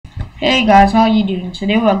Hey guys, how you doing?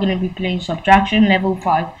 Today we're going to be playing Subtraction level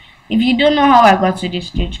 5. If you don't know how I got to this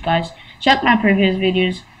stage, guys, check my previous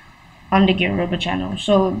videos on the Gil ROBO channel.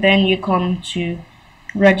 So then you come to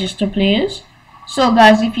register players. So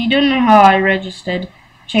guys, if you don't know how I registered,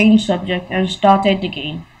 changed subject and started the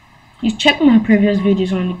game, you check my previous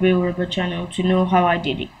videos on the Gil ROBO channel to know how I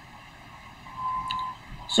did it.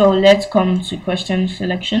 So let's come to question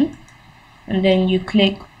selection, and then you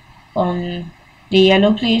click on the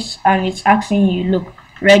yellow place and it's asking you, look,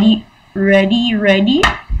 ready.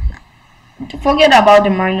 Forget about the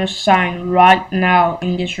minus sign right now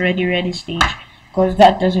in this ready stage, because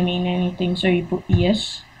that doesn't mean anything. So you put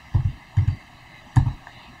yes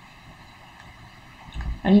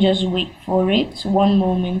and just wait for it. One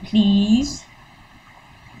moment please.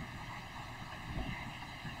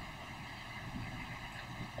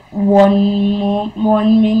 One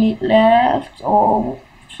minute left, or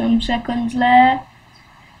some seconds left.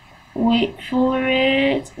 Wait for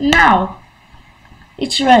it. Now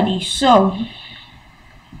it's ready. So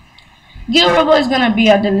Gil ROBO is gonna be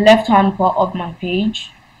at the left hand part of my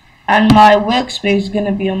page, and my workspace is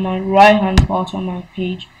gonna be on my right hand part of my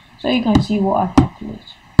page, so you can see what I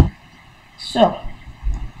calculate. So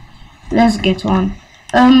let's get on.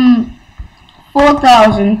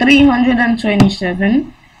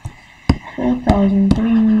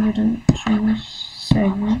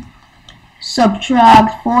 4,327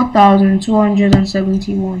 subtract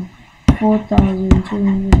 4,271.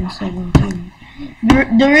 4,271.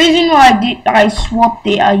 The reason why I swapped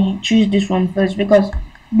it, I choose this one first, because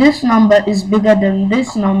this number is bigger than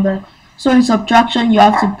this number. So in subtraction you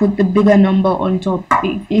have to put the bigger number on top.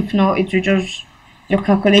 If not, it will just, your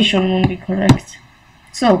calculation won't be correct.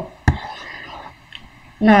 So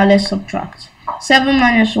now let's subtract. 7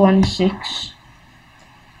 minus 1 is 6.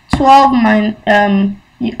 12 minus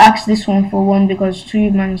you ask this one for 1 because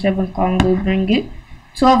 2 minus 7 can't go bring it.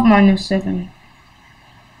 12 minus 7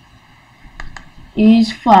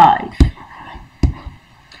 is 5.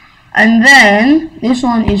 And then this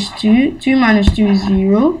one is 2. 2 minus 2 is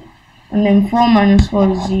 0. And then 4 minus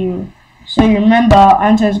 4 is 0. So remember, our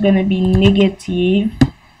answer is going to be negative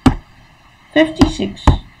 56.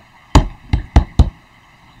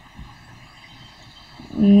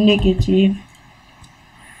 Negative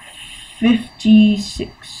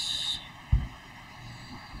 56.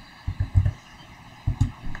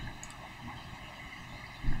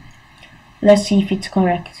 Let's see if it's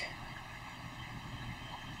correct.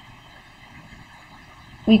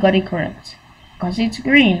 We got it correct because it's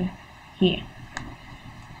green here.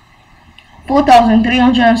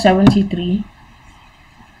 4,373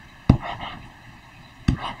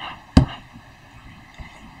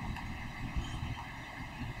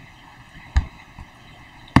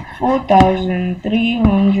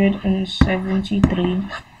 4,373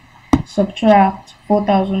 subtract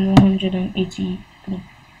 4,183.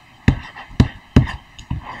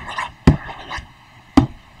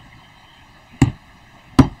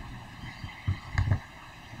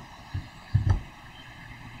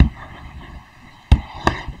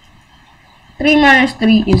 Three minus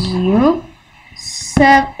 3 is 0.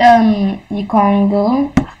 You can't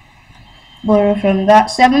go borrow from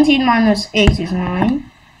that. 17 minus 8 is 9.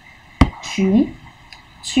 2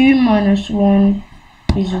 minus 1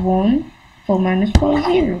 is 1. 4 minus 4 is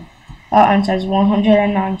 0. Our answer is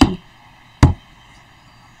 190.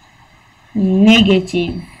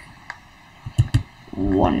 Negative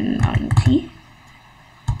 190.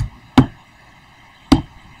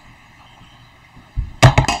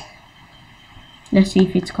 Let's see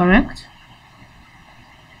if it's correct.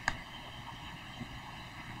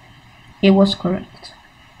 It was correct.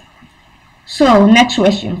 So next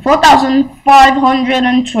question,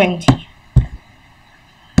 4,520.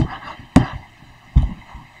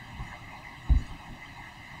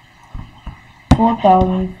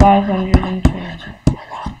 4,520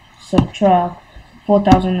 subtract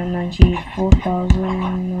 4,098.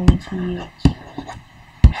 4,098.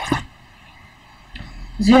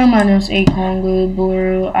 0 minus 8 can't go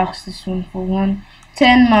borrow. Ask this one for 1.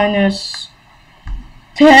 10 minus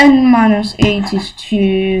 8 is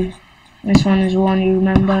 2. This one is 1, you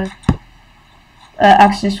remember.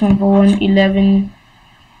 Ask this one for 1. 11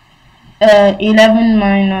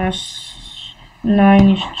 minus 9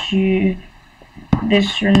 is 2.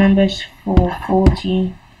 This, remember, is 4.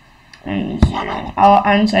 40 and 0. Our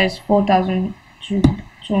answer is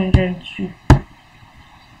 4,202.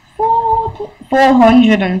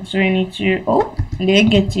 422. Oh,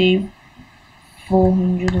 negative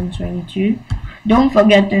 422. Don't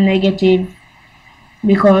forget the negative,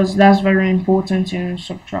 because that's very important in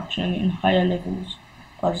subtraction in higher levels,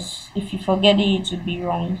 because if you forget it, it would be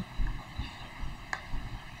wrong.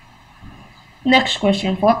 Next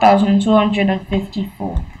question,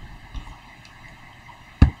 4254.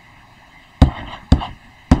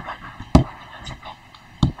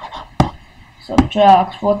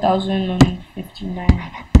 Subtract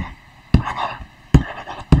 4059.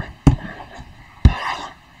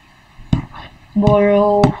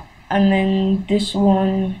 Borrow, and then this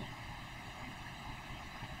one,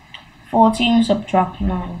 14 subtract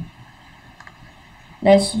 9.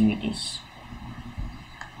 Let's do this.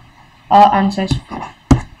 Our answer is 4.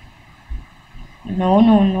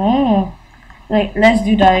 No. Wait, let's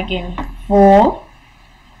do that again. 4,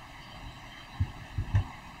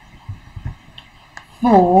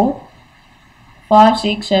 5,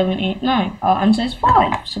 6, 7, 8, 9. Our answer is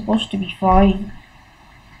 5. Supposed to be 5.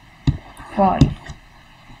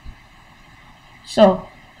 So,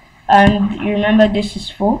 and you remember this is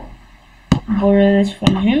 4. Borrow this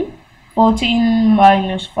from him. 14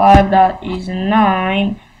 minus 5, that is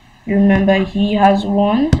 9. Remember he has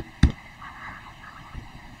 1.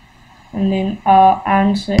 And then our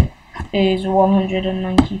answer is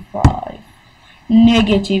 195.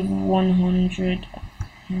 Negative 195.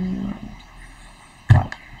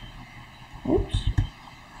 Oops.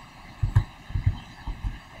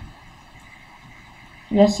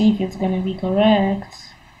 Let's see if it's gonna be correct.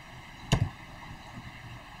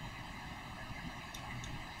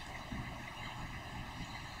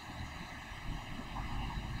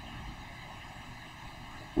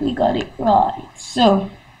 We got it right. So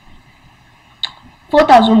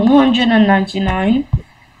 4199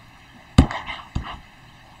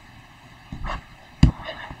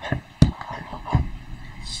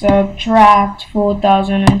 subtract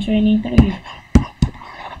 4023.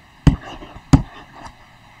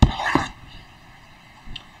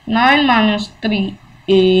 9 minus 3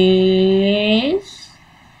 is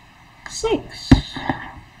 6.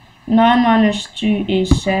 9 minus 2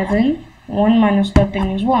 is 7. 1 minus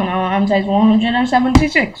nothing is 1. Our answer is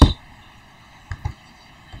 176.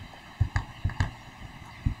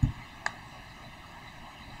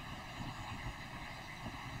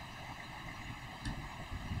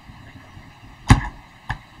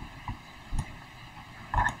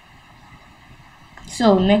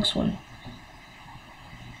 So next one,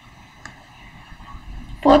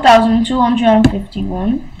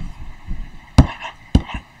 4251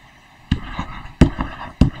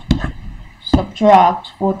 subtract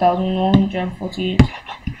 4148.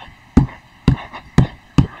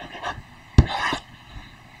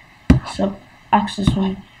 Axis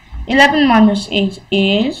 1. 11 minus 8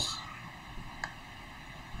 is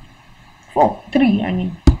 3, I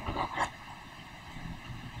mean.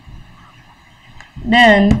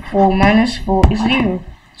 Then 4 minus 4 is 0.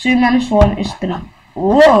 2 minus 1 is 3.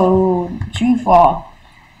 Whoa, too far.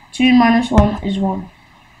 2 minus 1 is 1.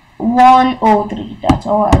 103. That's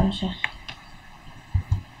our answer.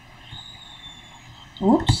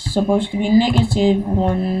 Oops, supposed to be negative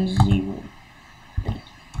 103.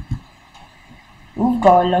 We've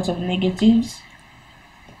got a lot of negatives.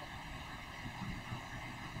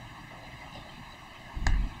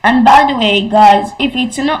 And by the way, guys, if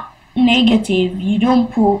it's not negative, you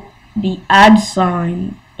don't put the add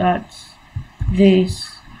sign. That's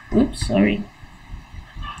this. Oops, sorry.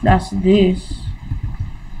 That's this.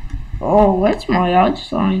 Oh, where's my add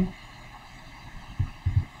sign?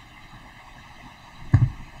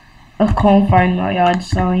 I can't find my add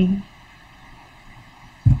sign.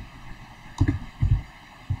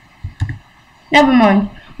 Never mind.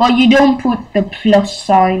 But you don't put the plus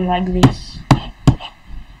sign like this.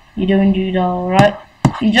 You don't do that, alright?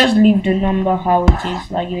 You just leave the number how it is,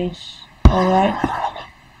 like this. Alright?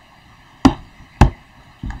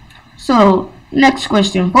 So, next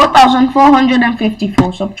question.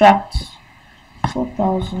 4454 subtract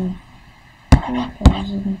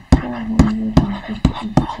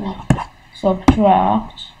 4454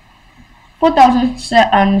 subtract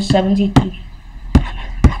 4073.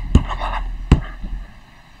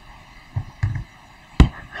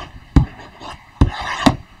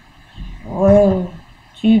 Whoa,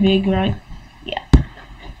 too big, right? Yeah.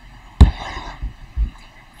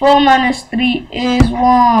 4 minus 3 is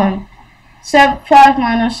 1. 5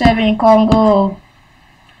 minus 7 can't go.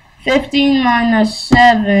 15 minus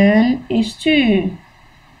 7 is 2.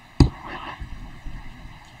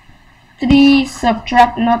 3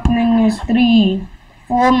 subtract nothing is 3.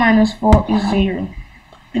 4 minus 4 is 0.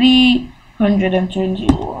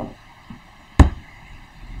 321.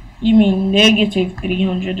 You mean negative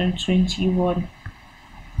 321.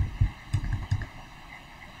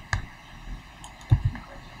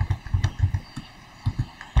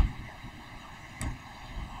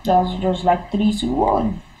 That's just like 3 to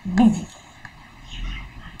 1.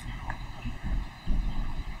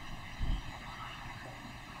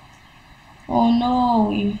 Oh no,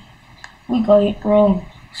 we got it wrong.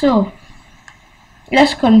 So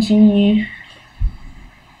let's continue.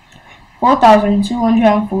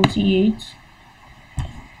 4,248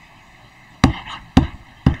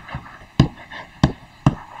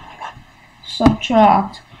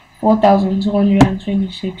 subtract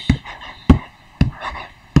 4,226.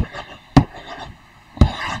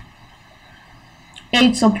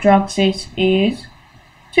 8 subtract 6 is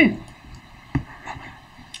 2.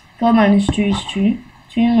 4 minus 2 is 2.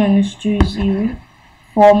 2 minus 2 is 0.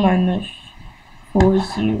 4 minus 4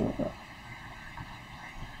 is 0.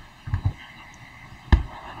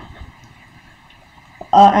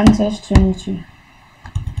 Our answer is 22.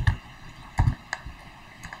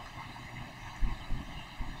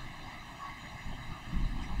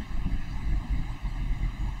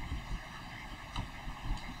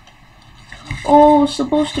 Oh,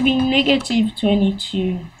 supposed to be negative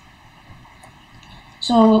 22.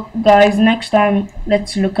 So guys, next time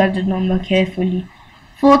let's look at the number carefully.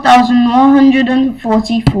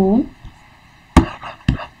 4,144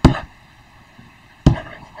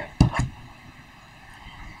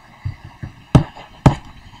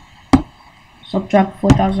 subtract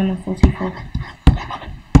 4,044.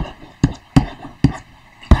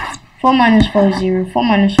 4 minus 4 is 0. 4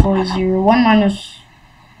 minus 4 is 0. 1 minus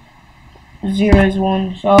 0 is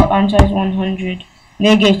 1. So our answer is 100.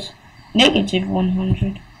 Negative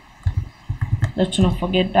 100. Let's not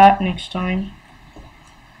forget that next time.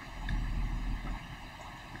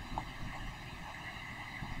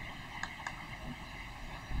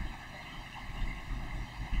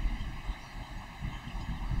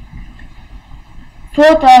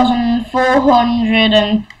 Four thousand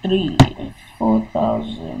 4,403.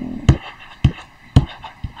 4,000.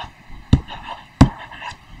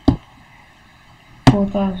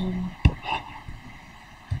 4,000.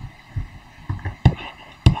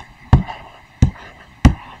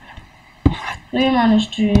 3 minus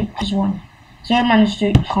 2 is 1. 0 minus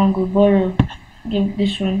 2 can't go borrow. Give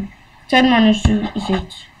this one. 10 minus 2 is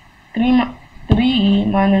 8. 3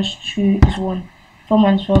 minus 2 is 1. 4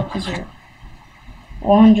 minus 4 is 0.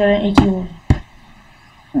 181.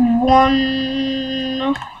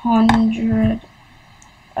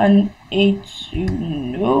 180.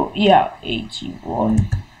 No, yeah, 81.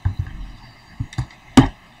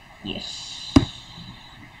 Yes.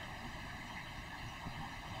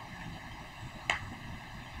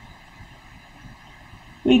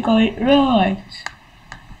 We got it right.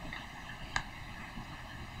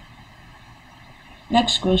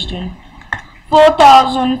 Next question.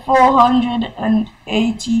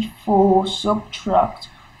 4,484 subtract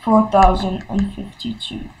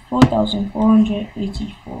 4,052.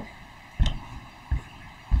 4,484.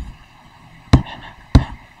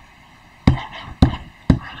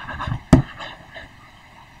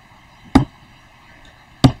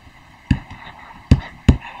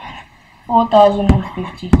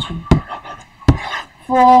 $4,052.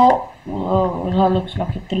 4. Whoa, that looks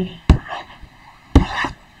like a 3.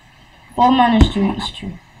 4 minus 2 is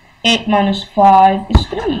 2. 8 minus 5 is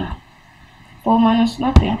 3. 4 minus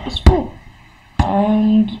nothing is 4.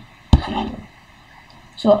 And 0.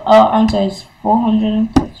 So our answer is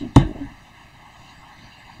 432.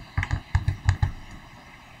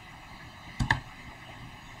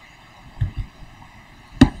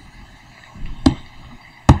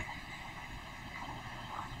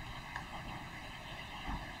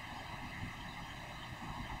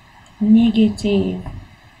 Negative.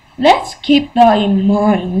 Let's keep that in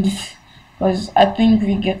mind, because I think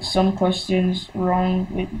we get some questions wrong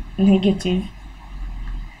with negative.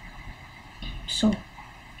 So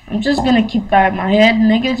I'm just gonna keep that in my head.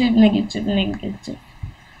 Negative, negative, negative.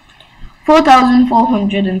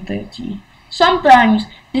 4,430. Sometimes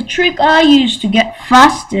the trick I use to get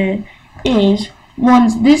faster is,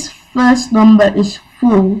 once this first number is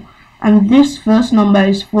full and this first number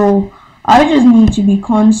is full, I just need to be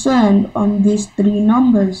concerned on these 3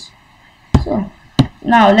 numbers. So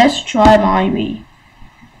now let's try my way.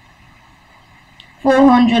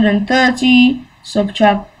 430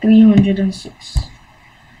 subtract 306.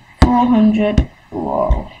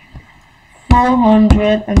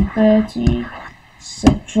 430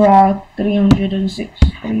 subtract 306.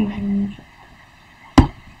 300.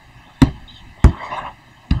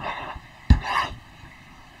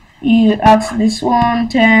 You ask this one.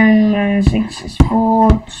 10 minus 6 is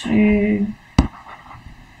 4.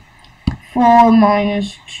 4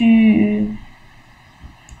 minus 2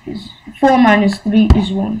 is 4 minus 3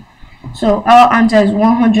 is 1. So our answer is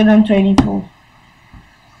 124.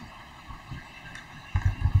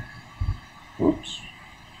 Oops.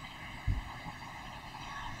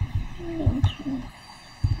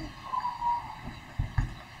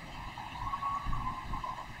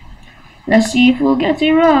 Let's see if we'll get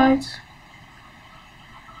it right.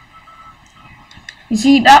 You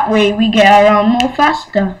see, that way we get around more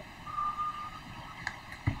faster.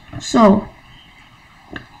 So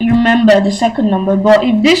you remember the second number, but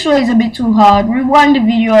if this way is a bit too hard, rewind the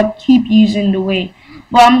video and keep using the way.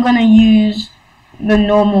 But I'm gonna use the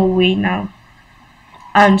normal way now,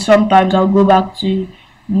 and sometimes I'll go back to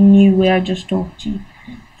the new way I just talked to you.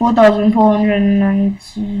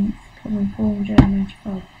 4,490,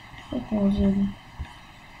 4,495, 4,000.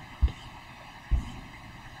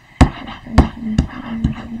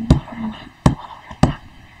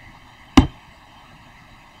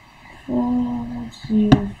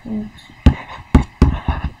 4,040.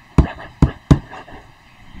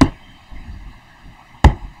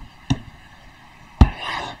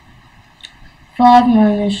 5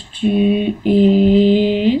 minus 2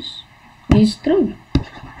 is 3.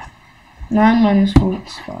 9 minus 4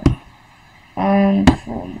 is 5. And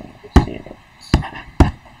 4 minus 0 is 5.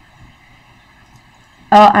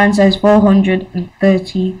 Our answer is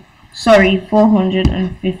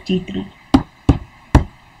 453.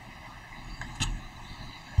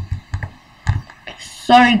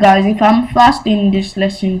 Sorry guys, if I'm fast in this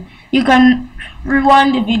lesson, you can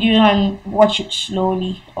rewind the video and watch it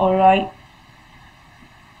slowly, alright?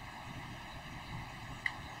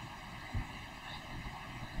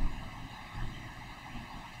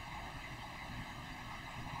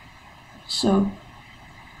 So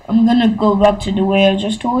I'm gonna go back to the way I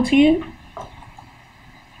just told you.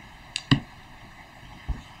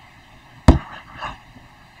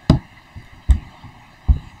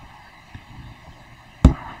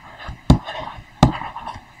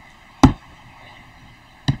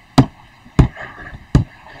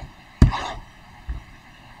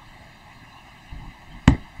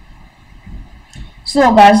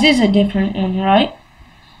 So guys, this is a different one, right?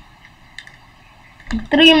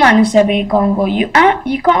 3 minus 7, you can't go. You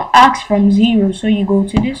can't ask from 0, so you go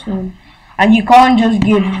to this one. And you can't just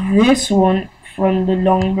give this one from the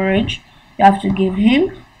long bridge. You have to give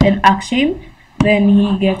him, then ask him, then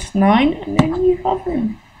he gets 9, and then you have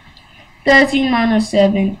him. 13 minus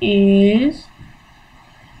 7 is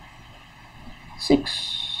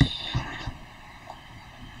 6.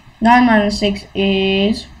 9 minus 6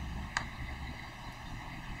 is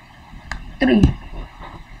 3.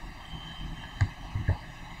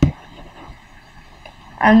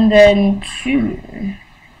 And then 2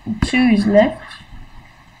 is left,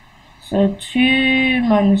 so 2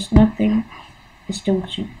 minus nothing is still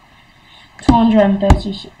 2.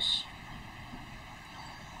 236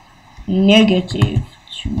 negative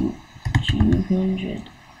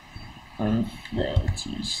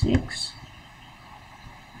 236 .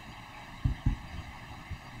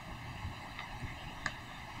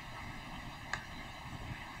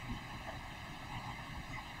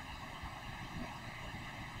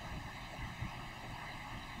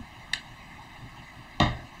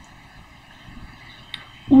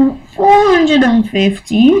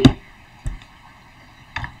 450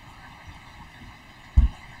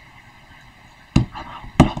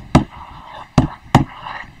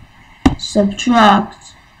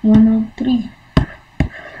 subtract 103.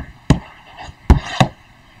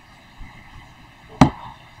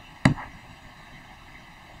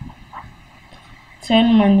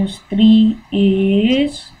 Ten minus 3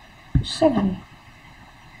 is 7.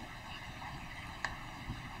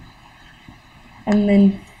 And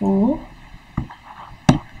then 4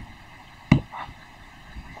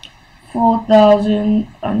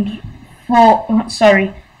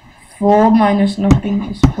 minus nothing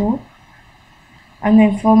is 4, and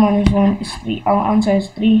then 4 minus 1 is 3. Our answer is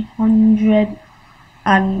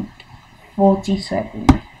 347.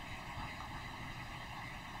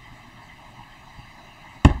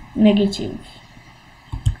 Negative.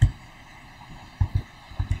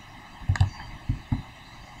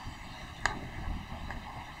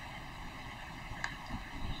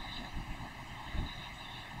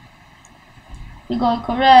 We got it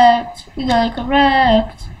correct. We got it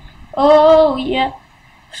correct. Oh yeah.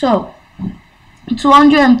 So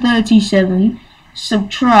 237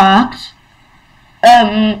 subtract.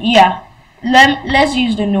 Yeah. Let's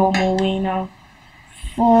use the normal way now.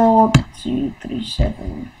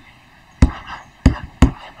 4237.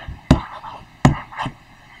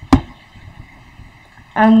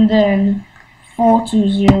 And then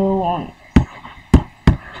 4201.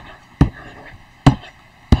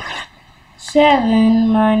 7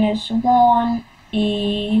 minus 1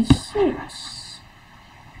 is 6.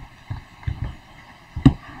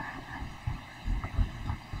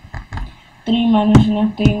 3 minus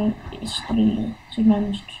nothing is 3. 2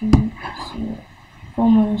 minus 2 is 0.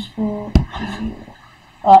 4 minus 4 is 0.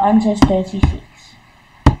 Our answer is 36.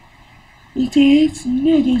 It is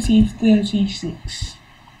negative 36.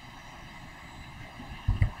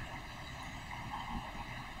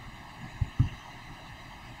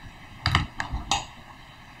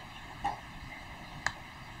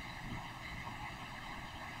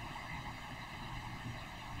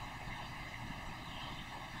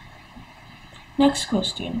 Next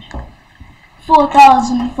question.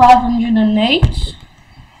 4,508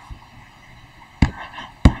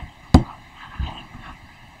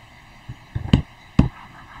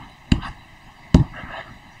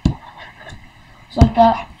 so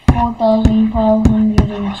that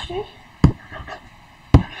 4,502.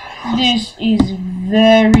 This is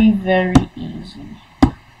very easy.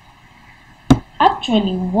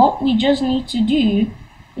 Actually, what we just need to do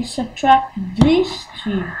is subtract these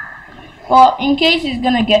two. But in case it's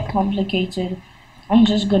gonna get complicated, I'm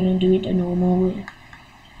just gonna do it a normal way.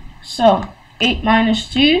 So 8 minus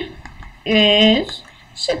 2 is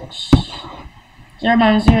 6. 0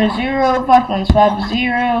 minus 0 is 0. 5 minus 5 is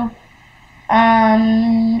 0.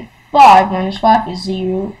 And 5 minus 5 is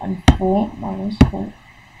 0. And 4 minus 4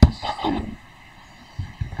 is 0.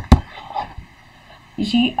 You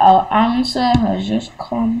see, our answer has just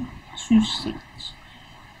come to 6.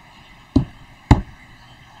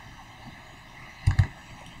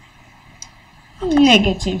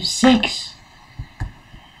 Negative 6.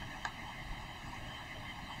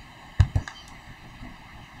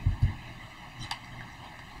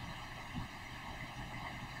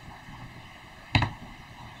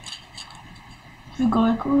 We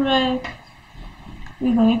got it correct.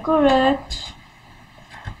 We got it correct.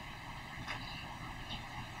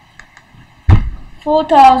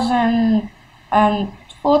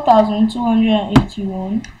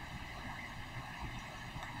 4,281.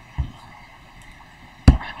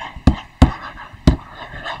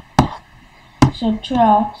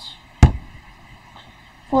 Subtract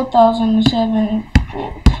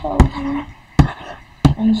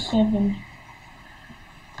 4,007.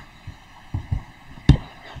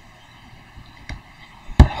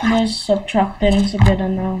 Let's subtract them together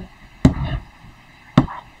now.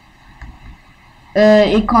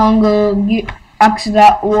 It can't go ask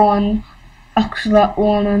that one,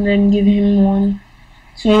 and then give him 1.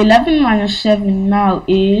 So 11 minus 7 now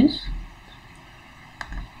is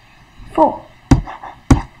 4.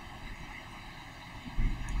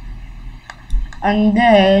 And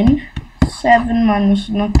then 7 minus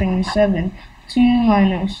nothing is 7. 2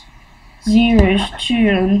 minus 0 is 2,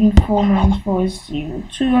 and 4 minus 4 is 0.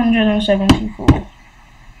 274.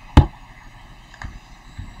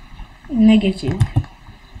 Negative.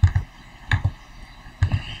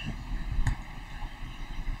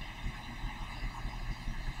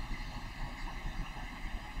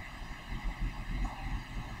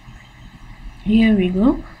 Here we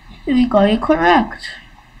go. We got it correct.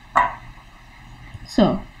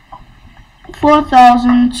 So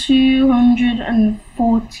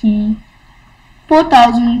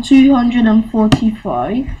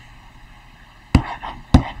 4,245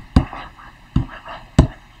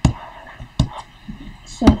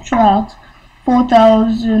 subtract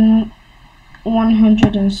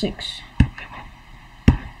 4,106.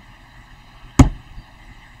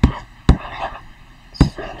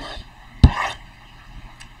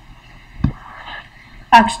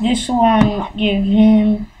 Ask this one, give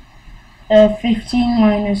him 15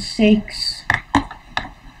 minus 6.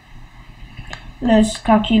 Let's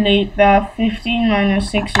calculate that. 15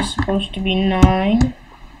 minus 6 is supposed to be 9.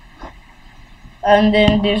 And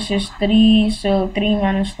then this is 3, so 3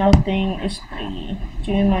 minus nothing is 3.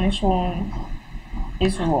 2 minus 1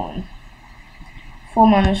 is 1. 4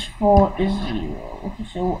 minus 4 is 0.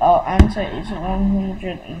 So our answer is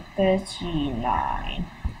 139.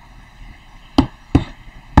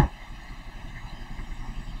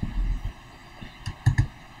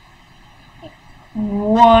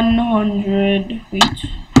 100. Wait.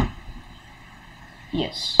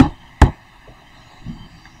 Yes.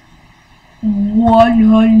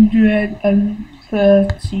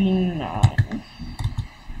 139.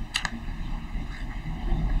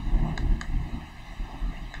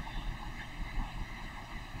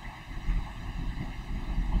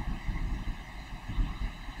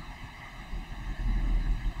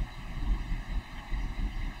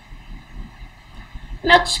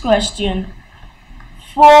 Next question.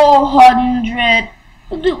 400.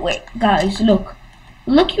 Wait, guys, look.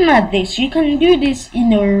 Looking at this, you can do this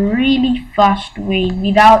in a really fast way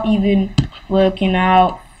without even working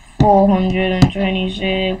out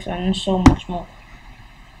 426 and so much more.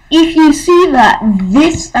 If you see that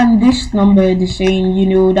this and this number are the same, you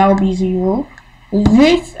know that'll be 0.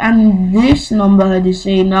 this and this number are the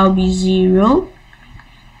same, that will be 0.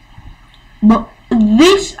 But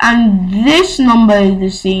this and this number is the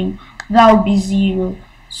same, that will be 0.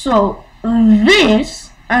 So this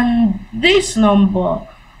and this number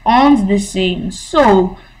aren't the same,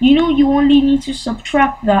 so you only need to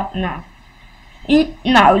subtract that now.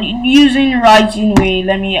 Now using writing way,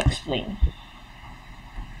 let me explain.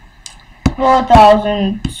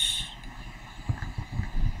 4,000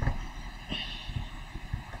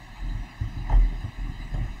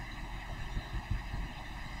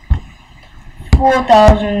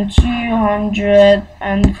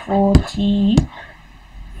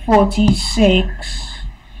 4,246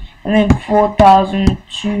 and then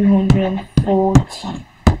 4,240.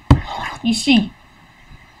 You see,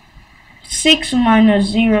 6 minus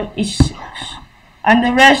 0 is 6, and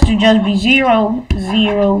the rest will just be 0,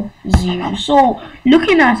 0, 0. So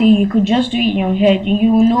looking at it, you could just do it in your head.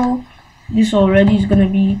 You know this already is going to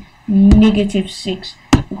be -6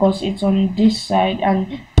 because it's on this side,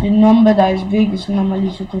 and the number that is big is normally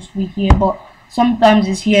supposed to be here, but sometimes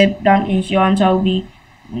it's here. That means your answer will be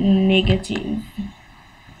negative.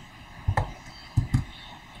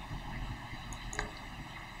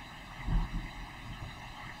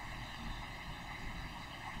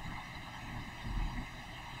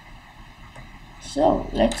 So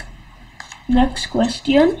next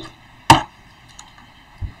question.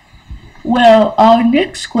 Well, our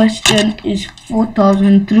next question is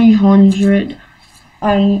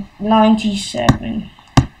 4,397.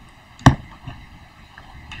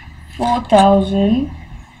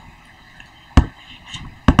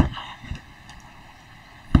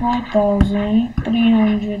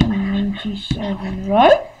 4,397,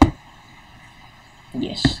 right?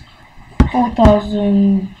 Yes.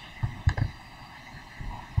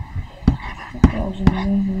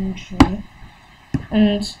 4,100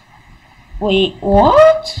 and wait,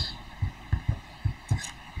 what?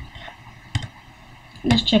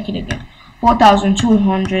 Let's check it again.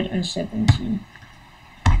 4,217.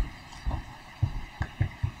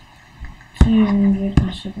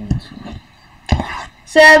 217.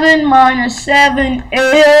 7 minus 7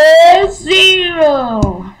 is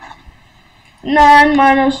 0. 9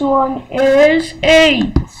 minus 1 is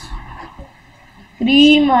 8.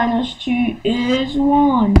 3 minus 2 is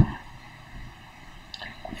 1.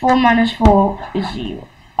 4 minus 4 is 0.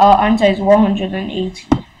 Our answer is 180.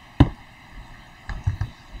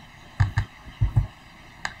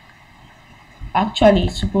 Actually,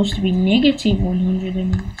 it's supposed to be negative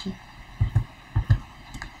 180.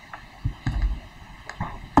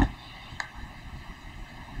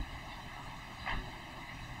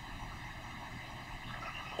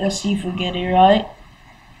 Let's see if we get it right.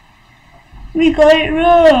 We got it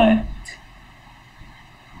right.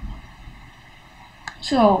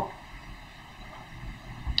 So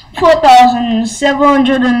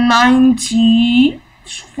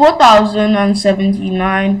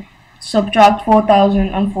 4,079 subtract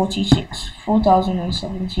 4,046.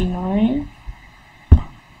 4,079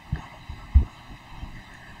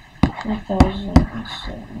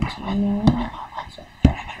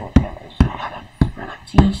 subtract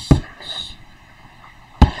 4,046.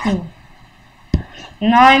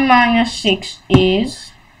 9 minus 6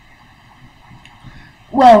 is,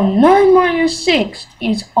 well, 9 minus 6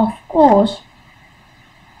 is of course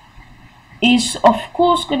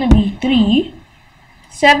going to be 3.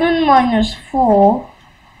 7 minus 4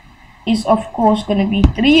 is of course going to be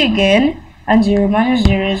 3 again, and 0 minus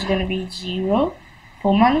 0 is going to be 0.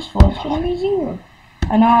 4 minus 4 is going to be 0,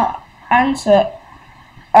 and our answer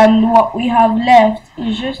and what we have left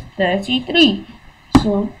is just 33.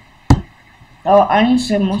 So our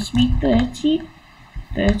answer must be 33.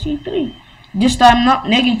 This time not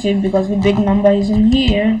negative because the big number is in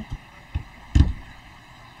here.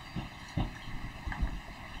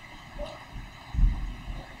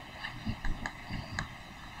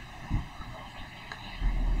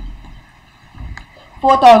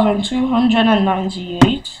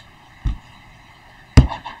 $4,298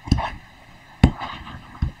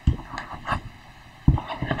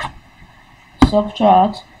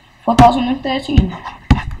 subtract 4,013.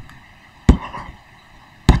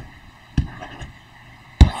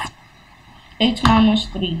 8 minus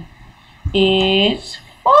 3 is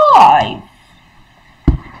 5.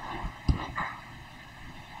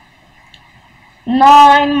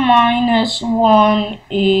 9 minus 1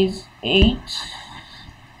 is 8.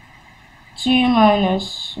 2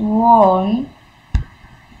 minus 1.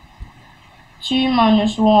 2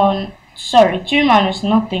 minus 1. Sorry, 2 minus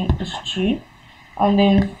nothing is 2. And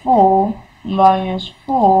then 4 minus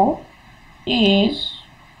 4 is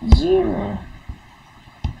 0.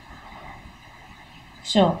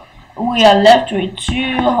 So we are left with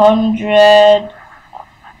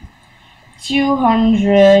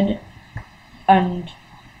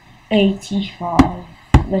 285.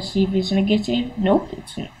 Let's see if it's negative. Nope,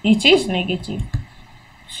 it is negative.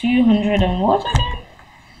 200 and what again?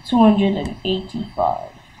 285.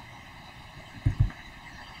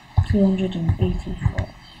 285.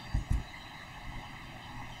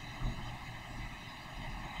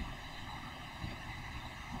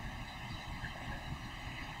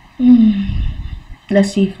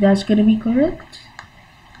 Let's see if that's gonna be correct.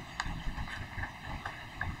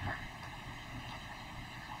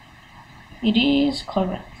 It is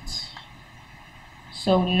correct.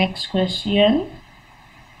 So next question.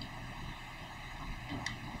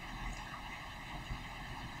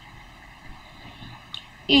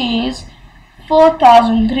 Is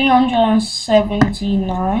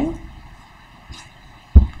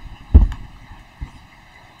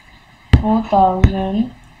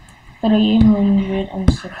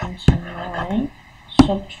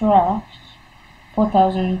subtract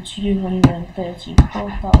 4,230.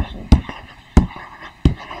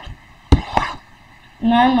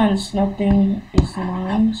 9 minus nothing is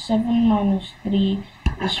 9. 7 minus 3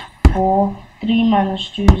 is 4. 3 minus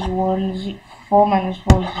 2 is 1. 4 minus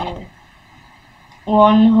 4 is 0.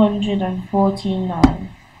 149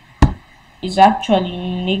 is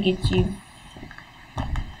actually negative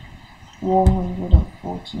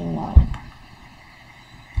 149.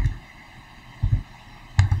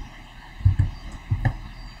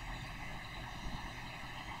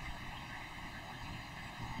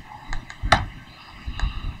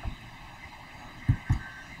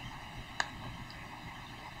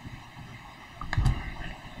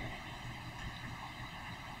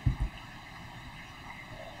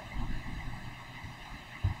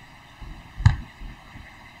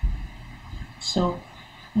 So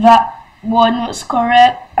that one was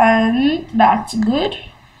correct, and that's good.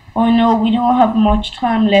 Oh no, we don't have much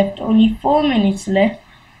time left, only 4 minutes left,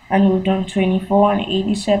 and we've done 24 and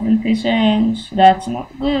 87%. That's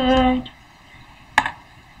not good.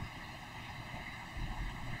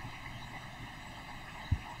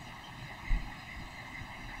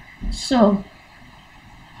 So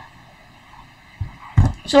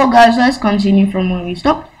guys, let's continue from where we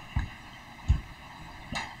stopped.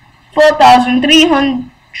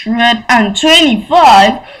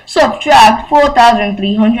 4,325 subtract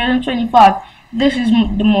 4,325. This is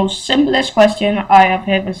the most simplest question I have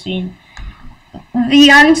ever seen. The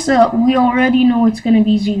answer, we already know it's going to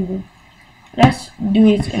be 0. Let's do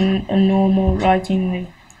it in a normal writing way.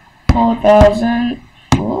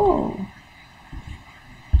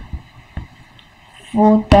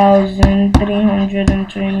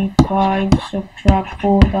 4,325 subtract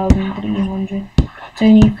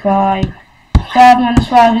 4,325. 5 minus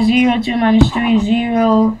 5 is 0. 2 minus 2 is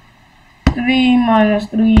 0. 3 minus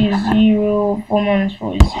 3 is 0. 4 minus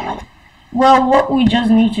 4 is 0. Well, what we just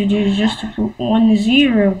need to do is just to put 1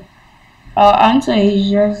 0. Our answer is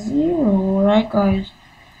just 0, right guys?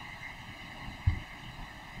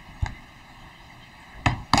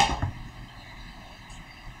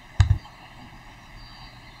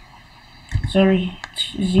 Sorry,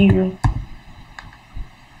 0.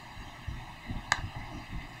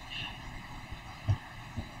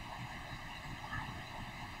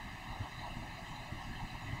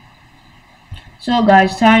 So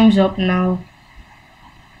guys, time's up now.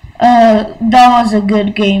 That was a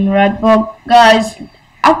good game, right? But guys,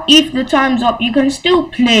 if the time's up, you can still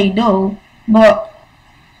play though. But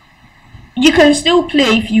you can still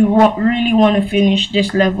play if you really want to finish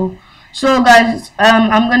this level. So guys,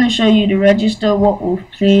 I'm gonna show you the register, what we've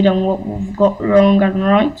played and what we've got wrong and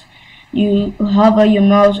right. You hover your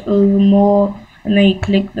mouse over more, and then you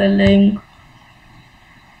click the link,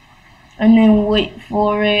 and then wait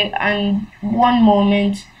for it, and one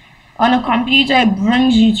moment. On a computer, it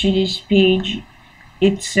brings you to this page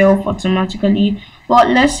itself automatically. But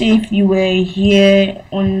let's say if you were here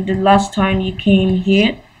on the last time you came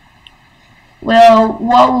here, well,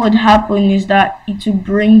 what would happen is that it will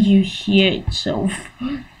bring you here itself.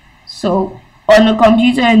 So on a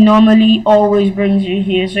computer, it normally always brings you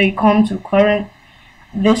here. So you come to current,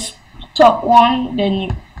 this top one, then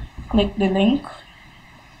you click the link.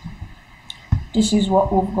 This is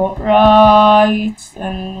what we've got right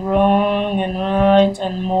and wrong and right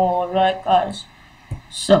and more, right guys?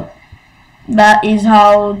 So that is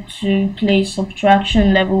how to play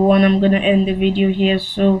subtraction level 1. I'm gonna end the video here.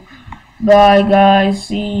 So bye guys,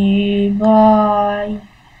 see you, bye.